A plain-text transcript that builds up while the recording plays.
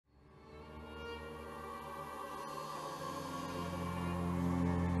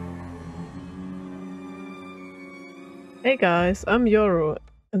Hey guys, I'm Yorû,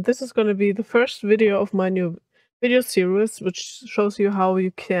 and this is going to be the first video of my new video series, which shows you how you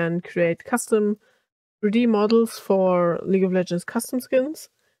can create custom 3D models for League of Legends custom skins.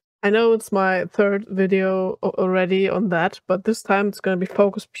 I know it's my third video already on that, but this time it's going to be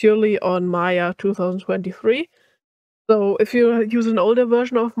focused purely on Maya 2023. So if you use an older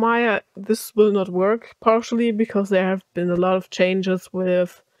version of Maya, this will not work, partially because there have been a lot of changes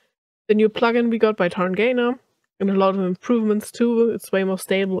with the new plugin we got by Tarn and a lot of improvements too. It's way more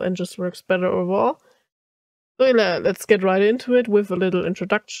stable and just works better overall. So yeah, let's get right into it with a little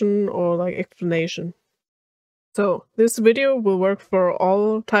introduction or like explanation. So this video will work for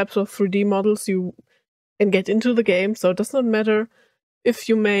all types of 3D models you can get into the game. So it does not matter if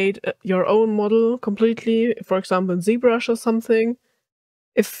you made your own model completely, for example in ZBrush or something,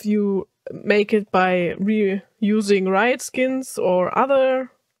 if you make it by reusing Riot skins or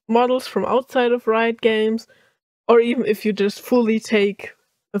other models from outside of Riot games, or even if you just fully take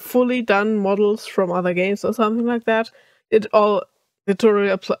the fully done models from other games or something like that, the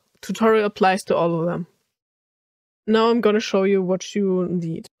tutorial applies to all of them. Now I'm gonna show you what you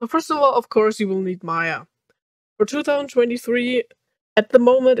need. So first of all, of course, you will need Maya. For 2023, at the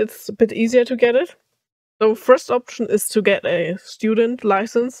moment, it's a bit easier to get it. So first option is to get a student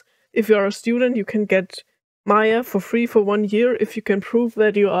license. If you are a student, you can get Maya for free for 1 year if you can prove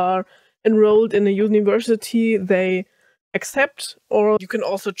that you are enrolled in a university they accept, or you can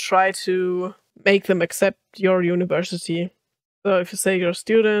also try to make them accept your university. So if you say you're a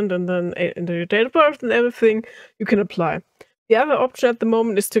student and then enter your date of birth and everything, you can apply. The other option at the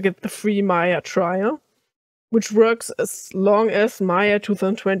moment is to get the free Maya trial, which works as long as Maya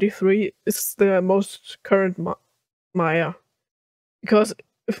 2023 is the most current Maya. Because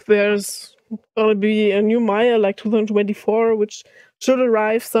if there's gonna be a new Maya like 2024, which should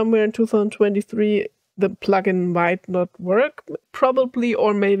arrive somewhere in 2023, the plugin might not work, probably,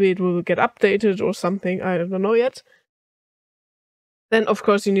 or maybe it will get updated or something, I don't know yet. Then, of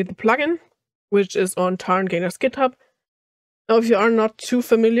course, you need the plugin, which is on Tarngainer's GitHub. Now, if you are not too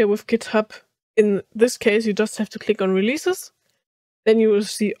familiar with GitHub, in this case, you just have to click on releases. Then you will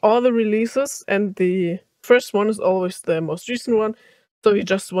see all the releases, and the first one is always the most recent one. So you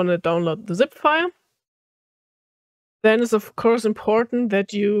just want to download the zip file. Then it's of course important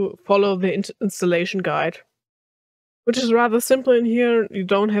that you follow the installation guide, which is rather simple in here. You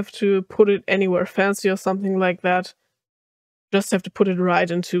don't have to put it anywhere fancy or something like that. Just have to put it right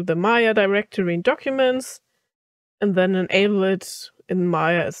into the Maya directory in documents, and then enable it in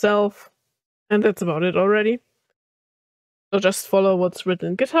Maya itself. And that's about it already. So just follow what's written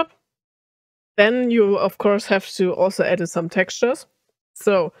in GitHub. Then you, of course, have to also edit some textures.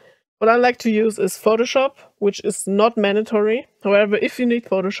 So what I like to use is Photoshop, which is not mandatory. However, if you need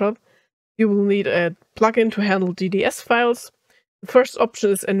Photoshop, you will need a plugin to handle DDS files. The first option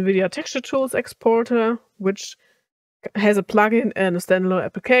is NVIDIA Texture Tools Exporter, which has a plugin and a standalone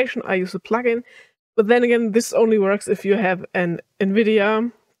application. I use a plugin. But then again, this only works if you have an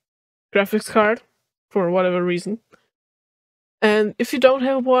NVIDIA graphics card, for whatever reason. And if you don't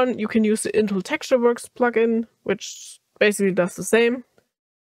have one, you can use the Intel TextureWorks plugin, which basically does the same.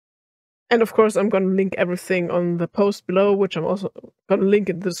 And of course, I'm going to link everything on the post below, which I'm also going to link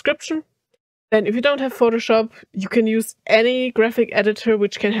in the description. And if you don't have Photoshop, you can use any graphic editor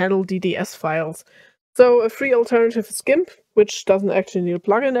which can handle DDS files. So a free alternative is GIMP, which doesn't actually need a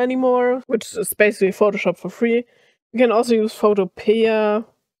plugin anymore, which is basically Photoshop for free. You can also use Photopea.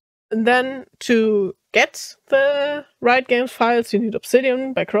 And then to get the Riot Games files, you need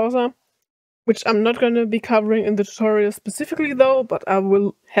Obsidian by Crowser, which I'm not going to be covering in the tutorial specifically though, but I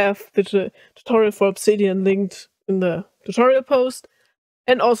will have the tutorial for Obsidian linked in the tutorial post.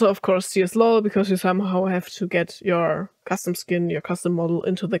 And also, of course, CSLOL, because you somehow have to get your custom skin, your custom model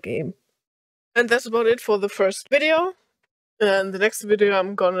into the game. And that's about it for the first video. And the next video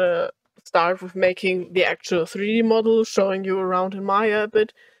I'm gonna start with making the actual 3D model, showing you around in Maya a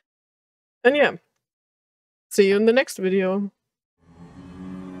bit. And yeah, see you in the next video.